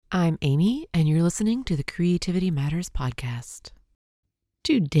I'm Amy, and you're listening to the Creativity Matters podcast.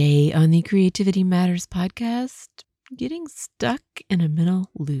 Today on the Creativity Matters podcast, getting stuck in a mental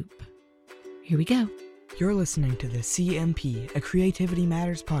loop. Here we go. You're listening to the CMP, a Creativity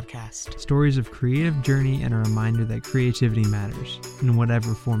Matters podcast. Stories of creative journey and a reminder that creativity matters in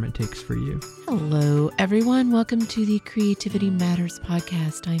whatever form it takes for you. Hello, everyone. Welcome to the Creativity Matters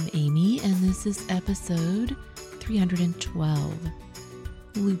podcast. I'm Amy, and this is episode 312.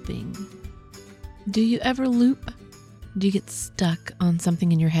 Looping. Do you ever loop? Do you get stuck on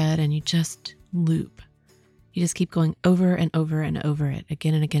something in your head and you just loop? You just keep going over and over and over it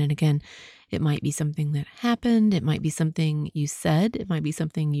again and again and again. It might be something that happened. It might be something you said. It might be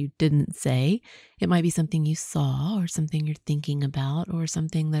something you didn't say. It might be something you saw or something you're thinking about or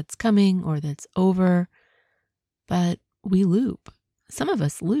something that's coming or that's over. But we loop. Some of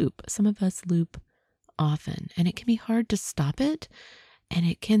us loop. Some of us loop often, and it can be hard to stop it. And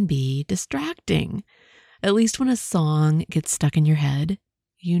it can be distracting. At least when a song gets stuck in your head,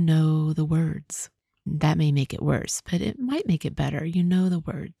 you know the words. That may make it worse, but it might make it better. You know the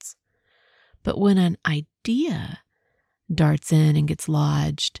words. But when an idea darts in and gets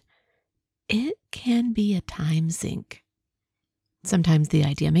lodged, it can be a time sink. Sometimes the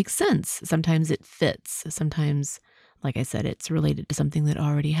idea makes sense. Sometimes it fits. Sometimes, like I said, it's related to something that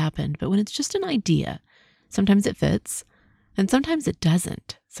already happened. But when it's just an idea, sometimes it fits. And sometimes it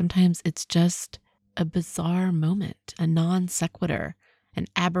doesn't. Sometimes it's just a bizarre moment, a non sequitur, an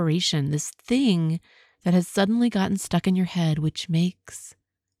aberration, this thing that has suddenly gotten stuck in your head, which makes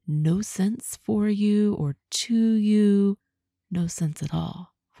no sense for you or to you, no sense at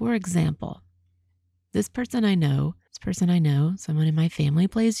all. For example, this person I know, someone in my family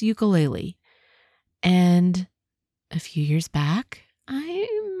plays ukulele. And a few years back,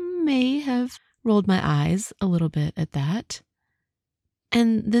 I may have rolled my eyes a little bit at that.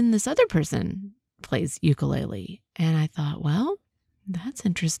 And then this other person plays ukulele. And I thought, well, that's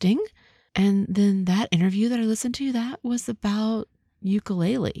interesting. And then that interview that I listened to, that was about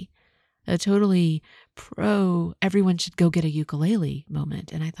ukulele, a totally pro, everyone should go get a ukulele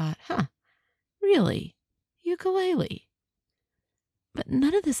moment. And I thought, really? Ukulele? But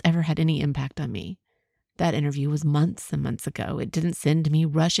none of this ever had any impact on me. That interview was months and months ago. It didn't send me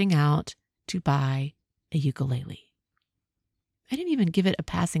rushing out to buy a ukulele. I didn't even give it a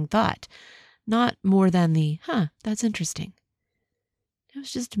passing thought, not more than the, that's interesting. It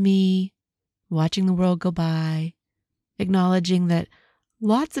was just me watching the world go by, acknowledging that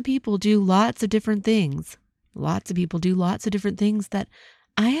lots of people do lots of different things. Lots of people do lots of different things that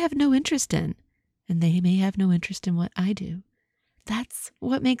I have no interest in, and they may have no interest in what I do. That's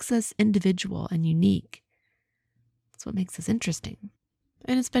what makes us individual and unique. That's what makes us interesting.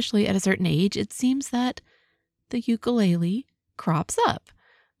 And especially at a certain age, it seems that the ukulele crops up.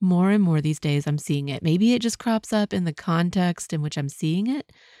 More and more these days I'm seeing it. Maybe it just crops up in the context in which I'm seeing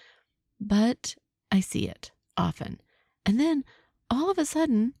it, but I see it often. And then all of a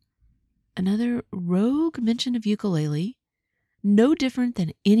sudden, another rogue mention of ukulele, no different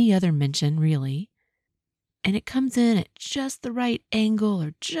than any other mention really. And it comes in at just the right angle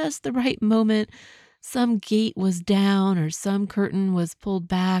or just the right moment. Some gate was down or some curtain was pulled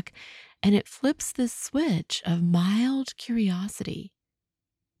back, and it flips this switch of mild curiosity.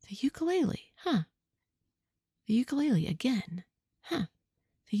 The ukulele, The ukulele again, The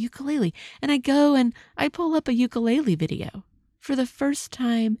ukulele. And I go and I pull up a ukulele video for the first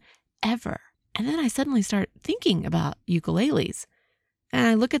time ever. And then I suddenly start thinking about ukuleles. And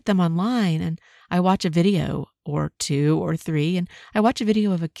I look at them online and I watch a video or two or three, and I watch a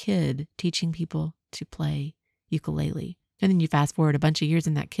video of a kid teaching people to play ukulele. And then you fast forward a bunch of years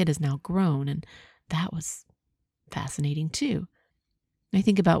and that kid is now grown, and that was fascinating too. I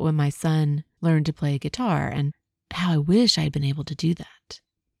think about when my son learned to play guitar and how I wish I had been able to do that.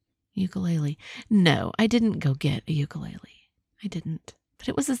 Ukulele. No, I didn't go get a ukulele. I didn't. But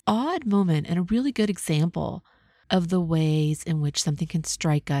it was this odd moment and a really good example of the ways in which something can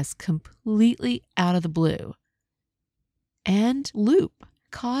strike us completely out of the blue and loop,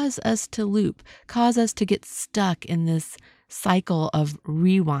 cause us to loop, cause us to get stuck in this cycle of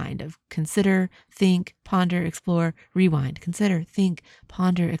rewind, of consider, think, ponder, explore, rewind, consider, think,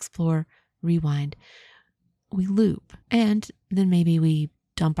 ponder, explore, rewind. We loop, and then maybe we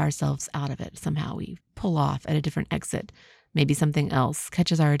dump ourselves out of it. Somehow we pull off at a different exit. Maybe something else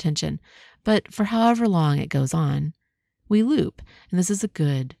catches our attention. But for however long it goes on, we loop. And this is a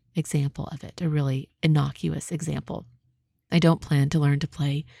good example of it, a really innocuous example. I don't plan to learn to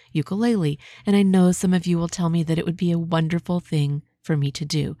play ukulele, and I know some of you will tell me that it would be a wonderful thing for me to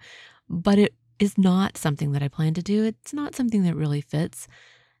do, but it is not something that I plan to do. It's not something that really fits.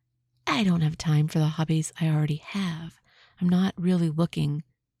 I don't have time for the hobbies I already have. I'm not really looking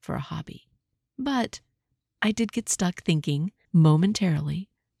for a hobby. But I did get stuck thinking momentarily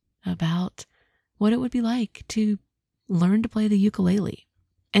about what it would be like to learn to play the ukulele.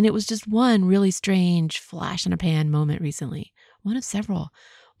 And it was just one really strange flash in a pan moment recently, one of several.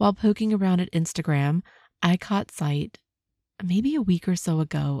 While poking around at Instagram, I caught sight maybe a week or so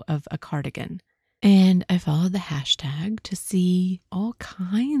ago of a cardigan. And I followed the hashtag to see all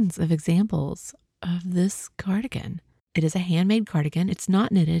kinds of examples of this cardigan. It is a handmade cardigan. It's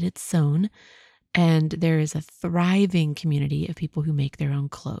not knitted, it's sewn. And there is a thriving community of people who make their own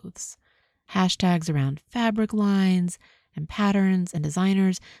clothes. Hashtags around fabric lines and patterns and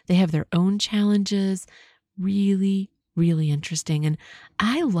designers. They have their own challenges. Really, really interesting. And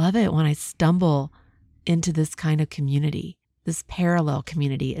I love it when I stumble into this kind of community, this parallel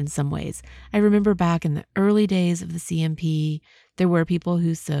community in some ways. I remember back in the early days of the CMP, there were people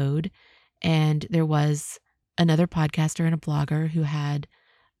who sewed, and there was another podcaster and a blogger who had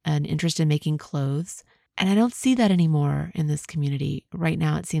an interest in making clothes. And I don't see that anymore in this community. Right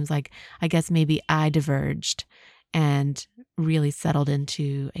now, it seems like, I guess maybe I diverged and really settled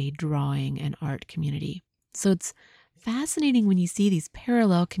into a drawing and art community. So it's fascinating when you see these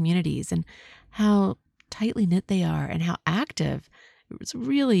parallel communities and how tightly knit they are and how active. It was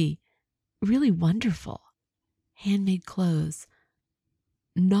really, really wonderful. Handmade clothes,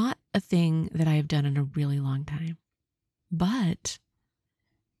 not a thing that I have done in a really long time. But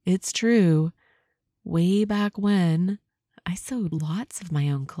it's true. Way back when, I sewed lots of my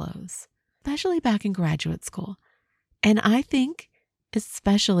own clothes, especially back in graduate school. And I think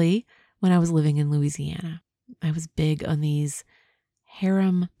especially when I was living in Louisiana, I was big on these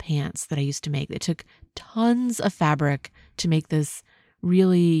harem pants that I used to make. It took tons of fabric to make this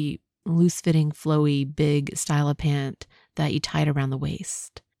really loose-fitting, flowy, big style of pant that you tied around the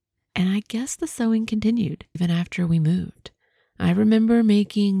waist. And I guess the sewing continued even after we moved. I remember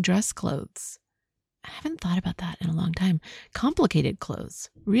making dress clothes. I haven't thought about that in a long time. Complicated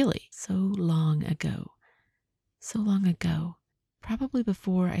clothes, really. So long ago. So long ago. Probably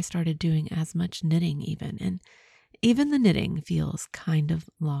before I started doing as much knitting even. And even the knitting feels kind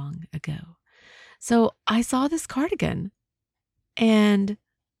of long ago. So I saw this cardigan and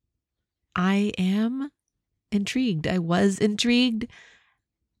I am intrigued. I was intrigued.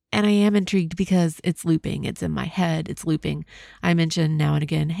 And I am intrigued because it's looping. It's in my head. It's looping. I mention now and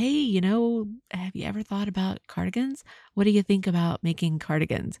again, hey, have you ever thought about cardigans? What do you think about making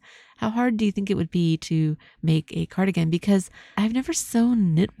cardigans? How hard do you think it would be to make a cardigan? Because I've never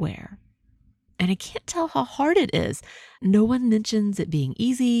sewn knitwear. And I can't tell how hard it is. No one mentions it being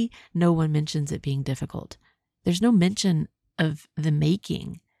easy. No one mentions it being difficult. There's no mention of the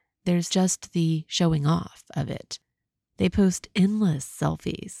making. There's just the showing off of it. They post endless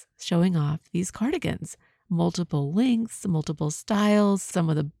selfies showing off these cardigans, multiple lengths, multiple styles, some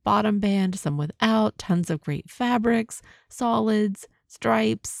with a bottom band, some without, tons of great fabrics, solids,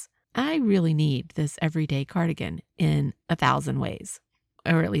 stripes. I really need this everyday cardigan in 1,000 ways,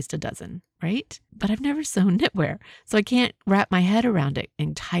 or at least a dozen, right? But I've never sewn knitwear, so I can't wrap my head around it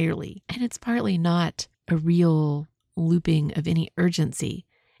entirely. And it's partly not a real looping of any urgency.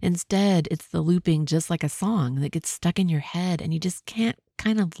 Instead, it's the looping just like a song that gets stuck in your head and you just can't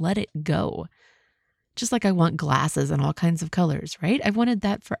kind of let it go. Just like I want glasses in all kinds of colors, right? I've wanted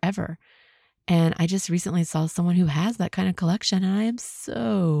that forever. And I just recently saw someone who has that kind of collection and I am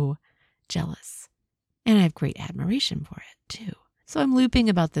so jealous. And I have great admiration for it too. So I'm looping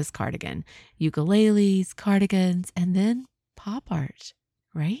about this cardigan, ukuleles, cardigans, and then pop art,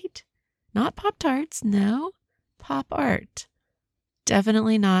 right? Not Pop-Tarts, no, pop art.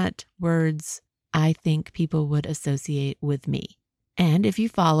 Definitely not words I think people would associate with me. And if you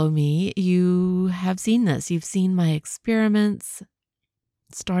follow me, you have seen this. You've seen my experiments,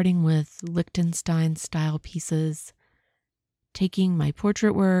 starting with Liechtenstein style pieces, taking my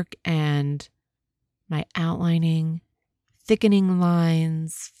portrait work and my outlining, thickening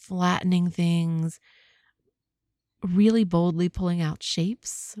lines, flattening things, really boldly pulling out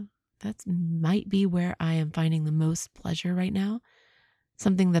shapes. That might be where I am finding the most pleasure right now.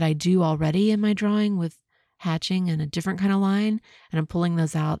 Something that I do already in my drawing with hatching and a different kind of line, and I'm pulling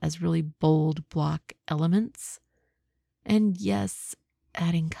those out as really bold block elements. And yes,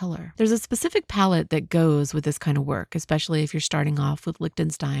 adding color. There's a specific palette that goes with this kind of work, especially if you're starting off with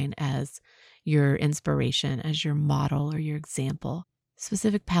Liechtenstein as your inspiration, as your model or your example.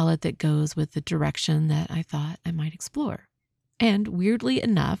 Specific palette that goes with the direction that I thought I might explore. And weirdly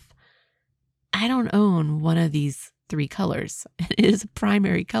enough, I don't own one of these 3 colors. It is a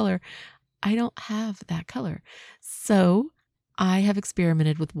primary color. I don't have that color. So I have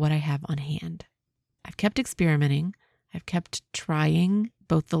experimented with what I have on hand. I've kept experimenting. I've kept trying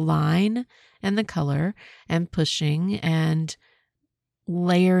both the line and the color and pushing and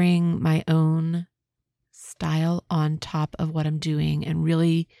layering my own style on top of what I'm doing and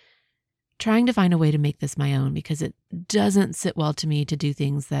really trying to find a way to make this my own, because it doesn't sit well to me to do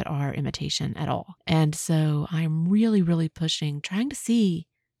things that are imitation at all. And so I'm really, really pushing, trying to see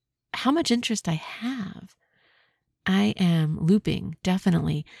how much interest I have. I am looping,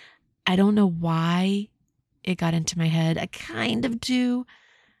 definitely. I don't know why it got into my head. I kind of do.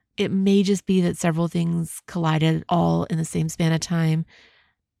 It may just be that several things collided all in the same span of time.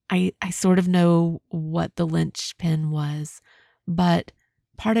 I sort of know what the linchpin was, but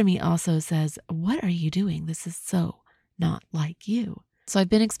part of me also says, what are you doing? This is so not like you. So I've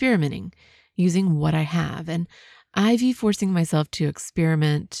been experimenting using what I have, and I view forcing myself to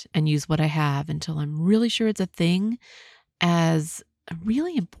experiment and use what I have until I'm really sure it's a thing as a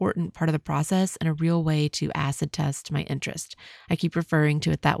really important part of the process and a real way to acid test my interest. I keep referring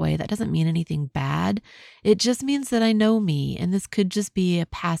to it that way. That doesn't mean anything bad. It just means that I know me, and this could just be a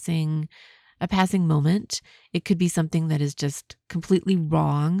passing moment. It could be something that is just completely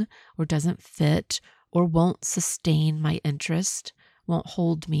wrong or doesn't fit or won't sustain my interest, won't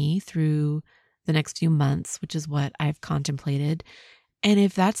hold me through the next few months, which is what I've contemplated. And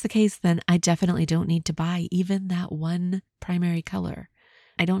if that's the case, then I definitely don't need to buy even that one primary color.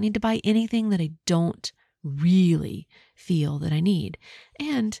 I don't need to buy anything that I don't really feel that I need.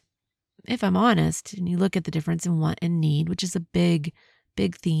 And if I'm honest, and you look at the difference in want and need, which is a big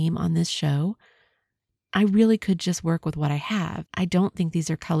theme on this show, I really could just work with what I have. I don't think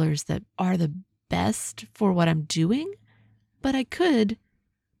these are colors that are the best for what I'm doing, but I could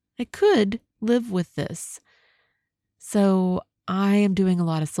live with this. So I am doing a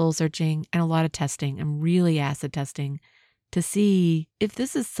lot of soul searching and a lot of testing. I'm really acid testing to see if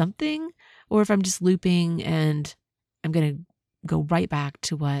this is something or if I'm just looping and I'm going to go right back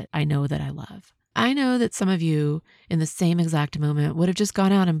to what I know that I love. I know that some of you in the same exact moment would have just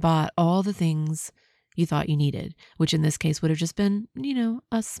gone out and bought all the things you thought you needed, which in this case would have just been,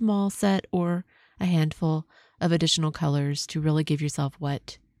 a small set or a handful of additional colors to really give yourself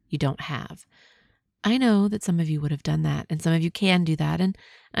what you don't have. I know that some of you would have done that, and some of you can do that, and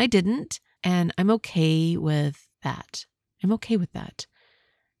I didn't, and I'm okay with that. I'm okay with that.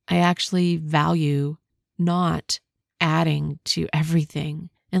 I actually value not adding to everything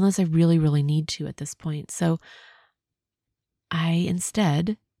unless I really, really need to at this point. So I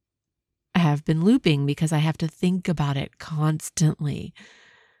instead have been looping because I have to think about it constantly.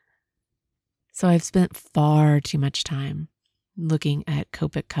 So I've spent far too much time looking at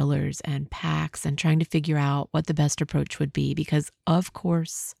Copic colors and packs and trying to figure out what the best approach would be, because of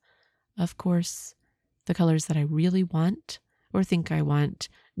course, the colors that I really want or think I want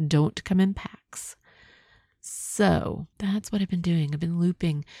don't come in packs. So that's what I've been doing. I've been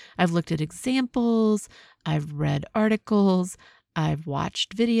looping. I've looked at examples. I've read articles. I've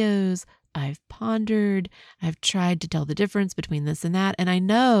watched videos. I've pondered. I've tried to tell the difference between this and that. And I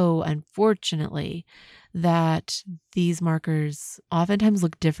know, unfortunately, that these markers oftentimes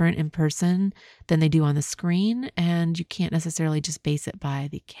look different in person than they do on the screen, and you can't necessarily just base it by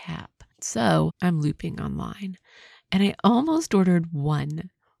the cap. So I'm looping online, and I almost ordered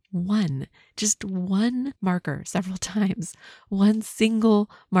just one marker several times, one single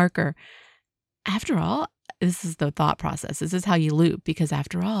marker. After all, this is the thought process. This is how you loop, because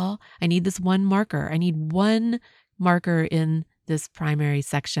after all, I need this one marker. I need one marker in this primary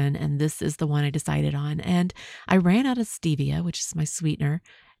section, and this is the one I decided on. And I ran out of stevia, which is my sweetener,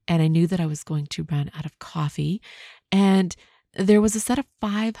 and I knew that I was going to run out of coffee. And there was a set of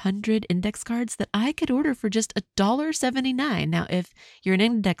 500 index cards that I could order for just $1.79. Now, if you're an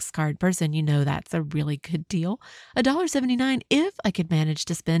index card person, you know that's a really good deal. $1.79 if I could manage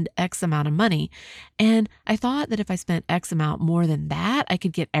to spend X amount of money. And I thought that if I spent X amount more than that, I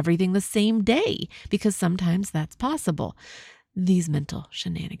could get everything the same day, because sometimes that's possible. These mental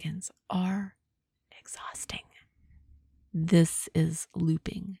shenanigans are exhausting. This is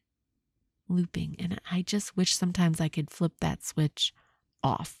looping. And I just wish sometimes I could flip that switch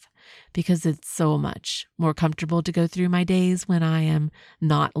off, because it's so much more comfortable to go through my days when I am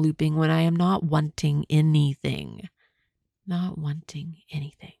not looping, when I am not wanting anything.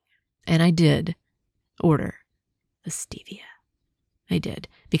 And I did order the stevia. I did,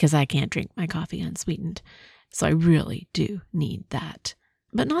 because I can't drink my coffee unsweetened. So I really do need that.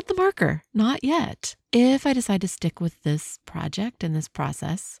 But not the marker, not yet. If I decide to stick with this project and this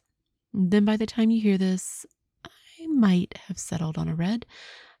process, then by the time you hear this, I might have settled on a red.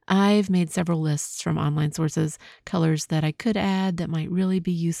 I've made several lists from online sources, colors that I could add that might really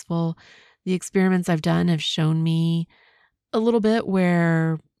be useful. The experiments I've done have shown me a little bit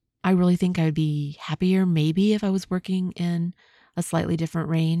where I really think I would be happier maybe if I was working in a slightly different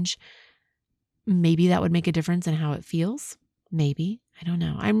range. Maybe that would make a difference in how it feels. Maybe. I don't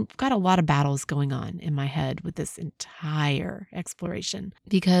know. I've got a lot of battles going on in my head with this entire exploration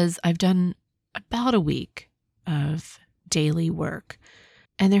because I've done about a week of daily work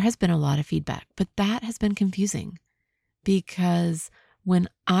and there has been a lot of feedback, but that has been confusing because when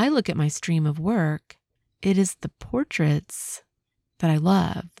I look at my stream of work, it is the portraits that I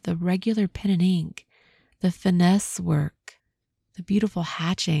love, the regular pen and ink, the finesse work, the beautiful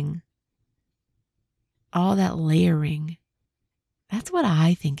hatching, all that layering. That's what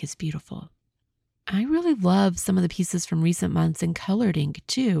I think is beautiful. I really love some of the pieces from recent months in colored ink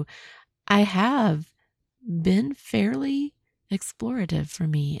too. I have been fairly explorative for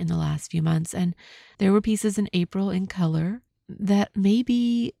me in the last few months, and there were pieces in April in color that may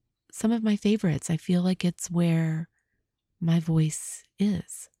be some of my favorites. I feel like it's where my voice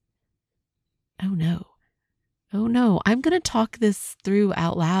is. Oh no. I'm going to talk this through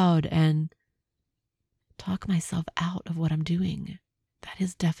out loud and talk myself out of what I'm doing. That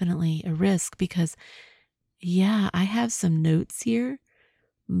is definitely a risk because, yeah, I have some notes here,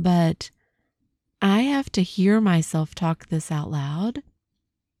 but I have to hear myself talk this out loud.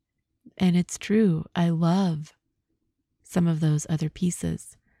 And it's true. I love some of those other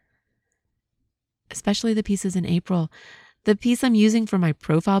pieces, especially the pieces in April. The piece I'm using for my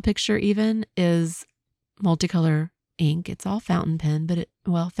profile picture even is multicolor ink. It's all fountain pen,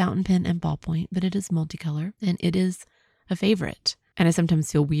 fountain pen and ballpoint, but it is multicolor and it is a favorite. And I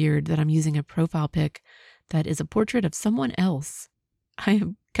sometimes feel weird that I'm using a profile pic that is a portrait of someone else. I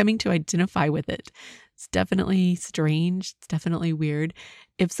am coming to identify with it. It's definitely strange. It's definitely weird.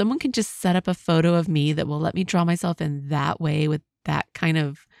 If someone can just set up a photo of me that will let me draw myself in that way with that kind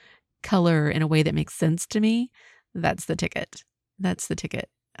of color in a way that makes sense to me, that's the ticket. That's the ticket.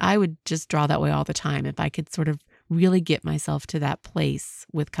 I would just draw that way all the time if I could sort of really get myself to that place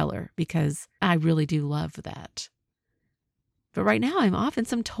with color because I really do love that. But right now I'm off in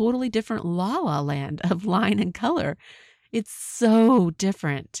some totally different la-la land of line and color. It's so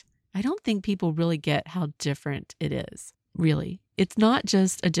different. I don't think people really get how different it is, really. It's not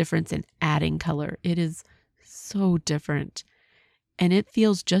just a difference in adding color. It is so different. And it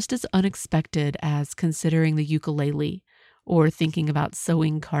feels just as unexpected as considering the ukulele or thinking about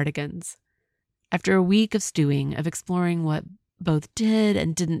sewing cardigans. After a week of stewing, of exploring what both did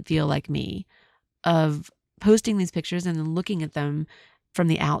and didn't feel like me, of posting these pictures and then looking at them from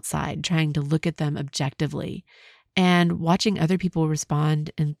the outside, trying to look at them objectively, and watching other people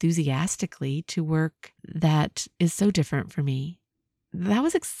respond enthusiastically to work that is so different for me. That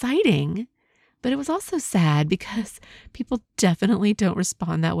was exciting, but it was also sad because people definitely don't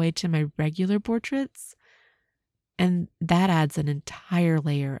respond that way to my regular portraits. And that adds an entire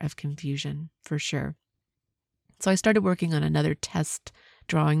layer of confusion for sure. So I started working on another test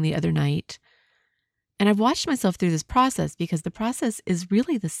drawing the other night. And I've watched myself through this process because the process is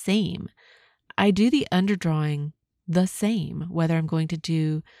really the same. I do the underdrawing the same, whether I'm going to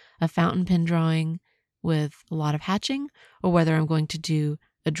do a fountain pen drawing with a lot of hatching or whether I'm going to do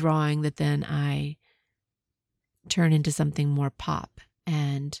a drawing that then I turn into something more pop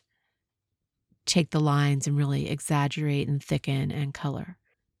and take the lines and really exaggerate and thicken and color.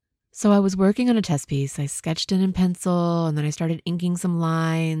 So I was working on a test piece. I sketched it in pencil and then I started inking some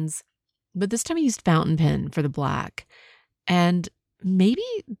lines. But this time I used fountain pen for the black. And maybe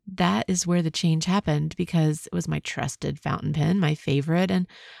that is where the change happened because it was my trusted fountain pen, my favorite. And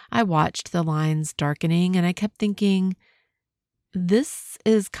I watched the lines darkening and I kept thinking, this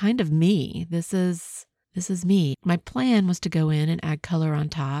is kind of me. This is me. My plan was to go in and add color on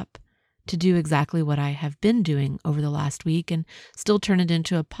top to do exactly what I have been doing over the last week and still turn it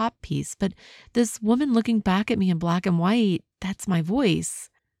into a pop piece. But this woman looking back at me in black and white, that's my voice.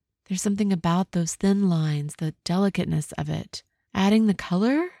 There's something about those thin lines, the delicateness of it. Adding the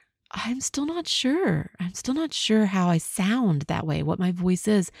color, I'm still not sure. I'm still not sure how I sound that way, what my voice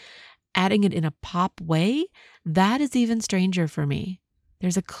is. Adding it in a pop way, that is even stranger for me.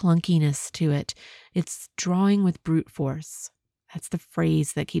 There's a clunkiness to it. It's drawing with brute force. That's the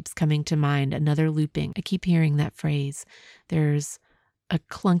phrase that keeps coming to mind, another looping. I keep hearing that phrase. There's a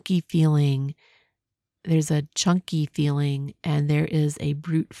clunky feeling. There's a chunky feeling, and there is a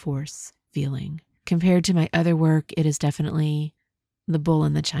brute force feeling. Compared to my other work, it is definitely the bull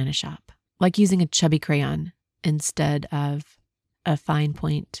in the china shop, like using a chubby crayon instead of a fine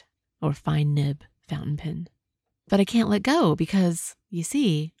point or fine nib fountain pen. But I can't let go because you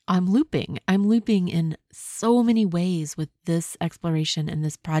see, I'm looping. I'm looping in so many ways with this exploration and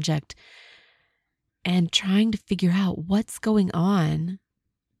this project and trying to figure out what's going on.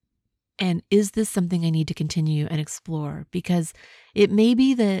 And is this something I need to continue and explore? Because it may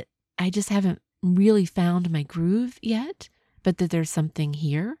be that I just haven't really found my groove yet, but that there's something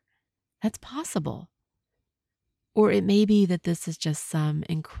here. That's possible. Or it may be that this is just some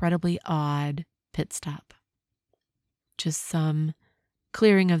incredibly odd pit stop. Just some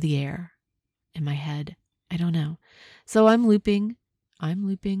clearing of the air in my head. I don't know. So I'm looping.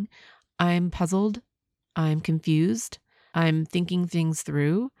 I'm puzzled. I'm confused. I'm thinking things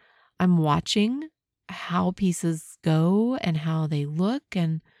through. I'm watching how pieces go and how they look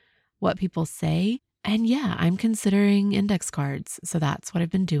and what people say. And yeah, I'm considering index cards. So that's what I've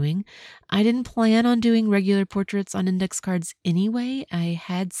been doing. I didn't plan on doing regular portraits on index cards anyway. I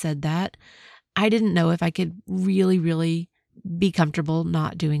had said that. I didn't know if I could really be comfortable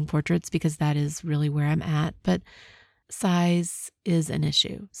not doing portraits because that is really where I'm at. But size is an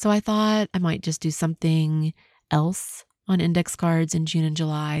issue. So I thought I might just do something else on index cards in June and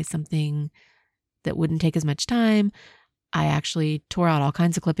July, something that wouldn't take as much time. I actually tore out all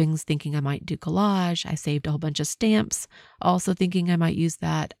kinds of clippings thinking I might do collage. I saved a whole bunch of stamps, also thinking I might use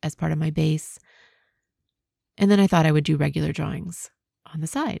that as part of my base. And then I thought I would do regular drawings on the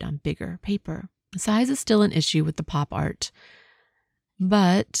side on bigger paper. Size is still an issue with the pop art,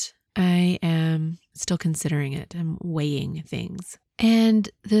 but I am still considering it. I'm weighing things. And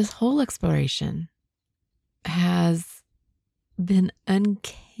this whole exploration has been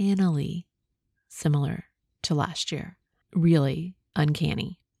uncannily similar to last year. Really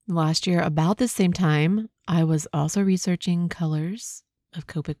uncanny. Last year, about the same time, I was also researching colors of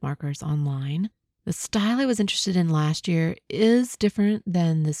Copic markers online. The style I was interested in last year is different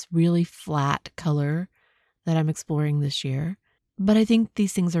than this really flat color that I'm exploring this year. But I think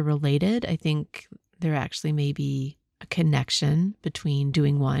these things are related. I think there actually may be a connection between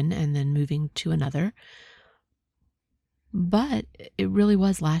doing one and then moving to another. But it really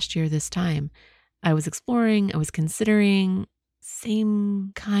was last year this time. I was exploring, I was considering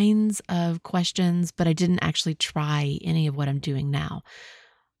same kinds of questions, but I didn't actually try any of what I'm doing now.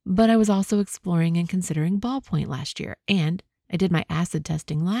 But I was also exploring and considering ballpoint last year. And I did my acid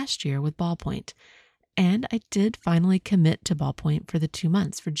testing last year with ballpoint. And I did finally commit to ballpoint for the 2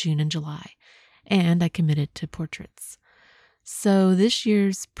 months, for June and July. And I committed to portraits. So this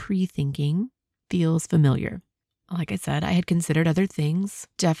year's pre-thinking feels familiar. Like I said, I had considered other things.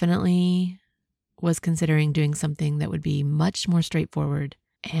 Definitely was considering doing something that would be much more straightforward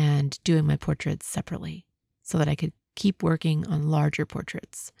and doing my portraits separately so that I could keep working on larger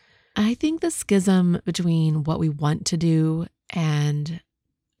portraits. I think the schism between what we want to do and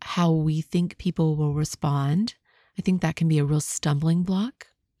how we think people will respond, I think that can be a real stumbling block.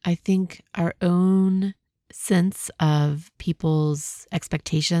 I think our own sense of people's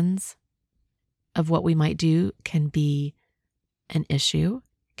expectations of what we might do can be an issue,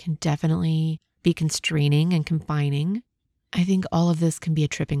 can definitely be constraining and confining. I think all of this can be a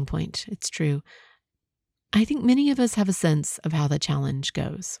tripping point. It's true. I think many of us have a sense of how the challenge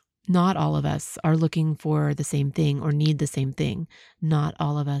goes. Not all of us are looking for the same thing or need the same thing. Not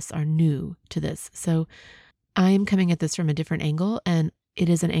all of us are new to this. So I am coming at this from a different angle, and it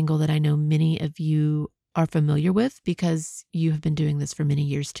is an angle that I know many of you are familiar with because you have been doing this for many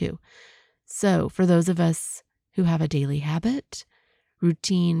years too. So for those of us who have a daily habit,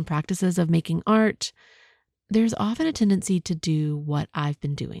 routine practices of making art, there's often a tendency to do what I've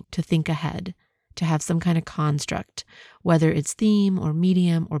been doing, to think ahead, to have some kind of construct, whether it's theme or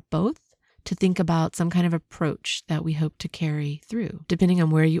medium or both, to think about some kind of approach that we hope to carry through. Depending on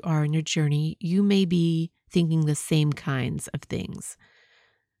where you are in your journey, you may be thinking the same kinds of things.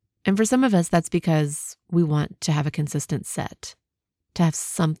 And for some of us, that's because we want to have a consistent set, to have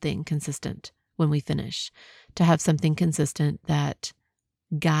something consistent when we finish, to have something consistent that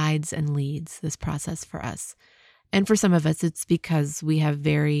guides and leads this process for us. And for some of us, it's because we have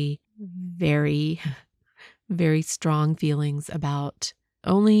very, very strong feelings about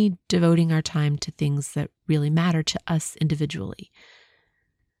only devoting our time to things that really matter to us individually,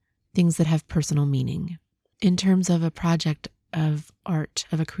 things that have personal meaning in terms of a project of art,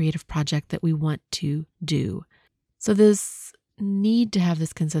 of a creative project that we want to do. So this need to have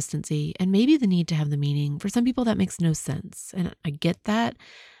this consistency and maybe the need to have the meaning, for some people that makes no sense. And I get that.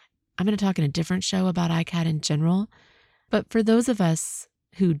 I'm going to talk in a different show about ICAD in general. But for those of us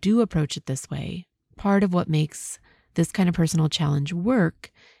who do approach it this way, part of what makes this kind of personal challenge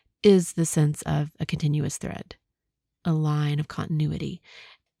work is the sense of a continuous thread, a line of continuity.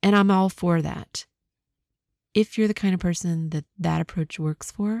 And I'm all for that. If you're the kind of person that that approach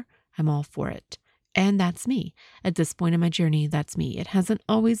works for, I'm all for it. And that's me. At this point in my journey, that's me. It hasn't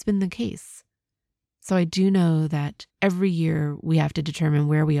always been the case. So I do know that every year we have to determine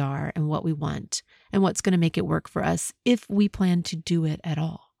where we are and what we want and what's going to make it work for us if we plan to do it at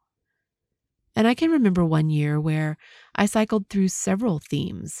all. And I can remember one year where I cycled through several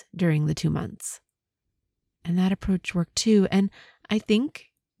themes during the 2 months. And that approach worked too. And I think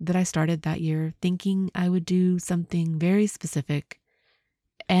that I started that year thinking I would do something very specific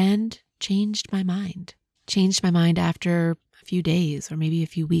and changed my mind. Changed my mind after a few days or maybe a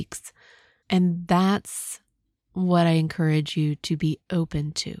few weeks. And that's what I encourage you to be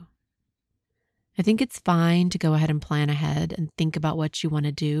open to. I think it's fine to go ahead and plan ahead and think about what you want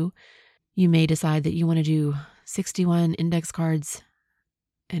to do. You may decide that you want to do 61 index cards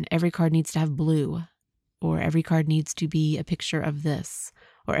and every card needs to have blue, or every card needs to be a picture of this,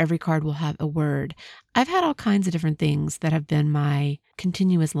 or every card will have a word. I've had all kinds of different things that have been my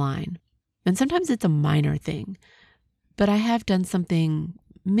continuous line. And sometimes it's a minor thing, but I have done something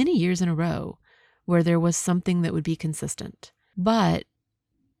many years in a row where there was something that would be consistent. But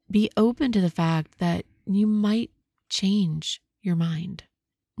be open to the fact that you might change your mind.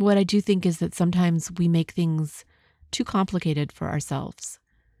 What I do think is that sometimes we make things too complicated for ourselves.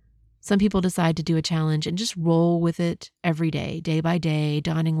 Some people decide to do a challenge and just roll with it every day, day by day,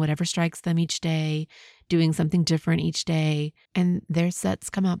 donning whatever strikes them each day, doing something different each day, and their sets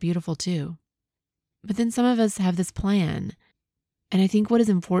come out beautiful too. But then some of us have this plan, and I think what is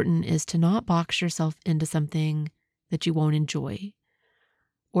important is to not box yourself into something that you won't enjoy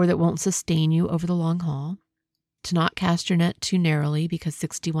or that won't sustain you over the long haul, to not cast your net too narrowly because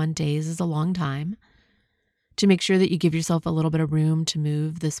 61 days is a long time, to make sure that you give yourself a little bit of room to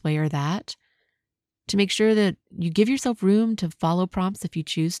move this way or that, to make sure that you give yourself room to follow prompts if you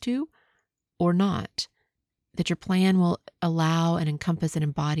choose to or not, that your plan will allow and encompass and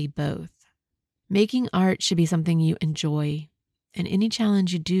embody both. Making art should be something you enjoy, and any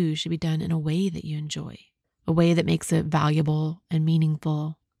challenge you do should be done in a way that you enjoy, a way that makes it valuable and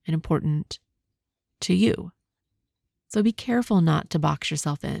meaningful and important to you. So be careful not to box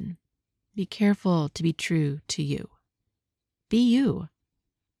yourself in. Be careful to be true to you. Be you.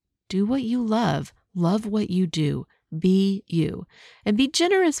 Do what you love. Love what you do. Be you. And be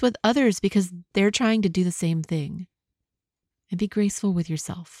generous with others because they're trying to do the same thing. And be graceful with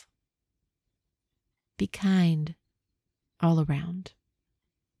yourself. Be kind all around.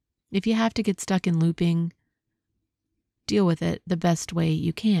 If you have to get stuck in looping, deal with it the best way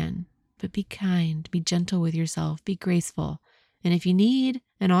you can. But be kind. Be gentle with yourself. Be graceful. And if you need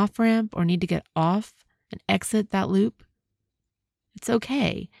an off-ramp or need to get off and exit that loop, it's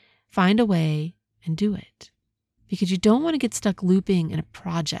okay. Find a way and do it. Because you don't want to get stuck looping in a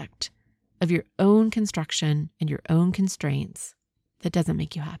project of your own construction and your own constraints that doesn't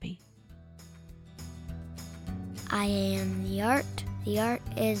make you happy. I am the art. The art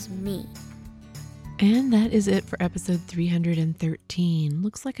is me. And that is it for episode 313.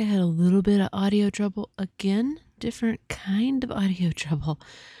 Looks like I had a little bit of audio trouble again. Different kind of audio trouble.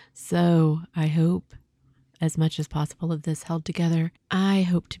 So I hope as much as possible of this held together. I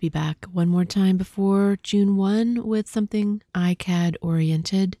hope to be back one more time before June 1 with something iCAD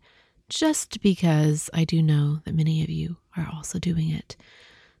oriented, just because I do know that many of you are also doing it.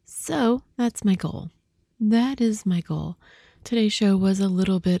 So that's my goal. That is my goal. Today's show was a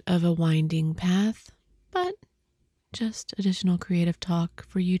little bit of a winding path, but just additional creative talk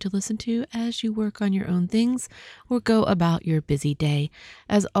for you to listen to as you work on your own things or go about your busy day.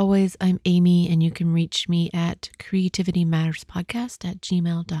 As always, I'm Amy, and you can reach me at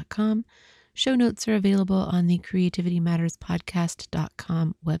creativitymatterspodcast@gmail.com. Show notes are available on the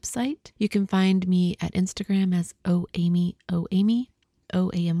creativitymatterspodcast.com website. You can find me at Instagram as OAmy, OAmy,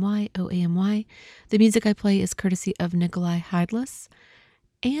 OAMY, OAMY. The music I play is courtesy of Nikolai Heidless.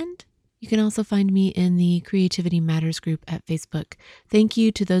 And you can also find me in the Creativity Matters group at Facebook. Thank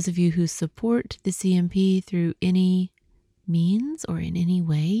you to those of you who support the CMP through any means or in any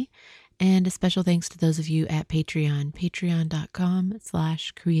way. And a special thanks to those of you at Patreon,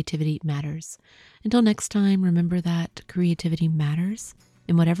 patreon.com/creativitymatters. Until next time, remember that creativity matters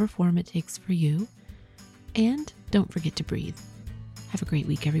in whatever form it takes for you. And don't forget to breathe. Have a great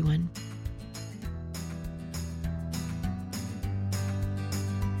week, everyone.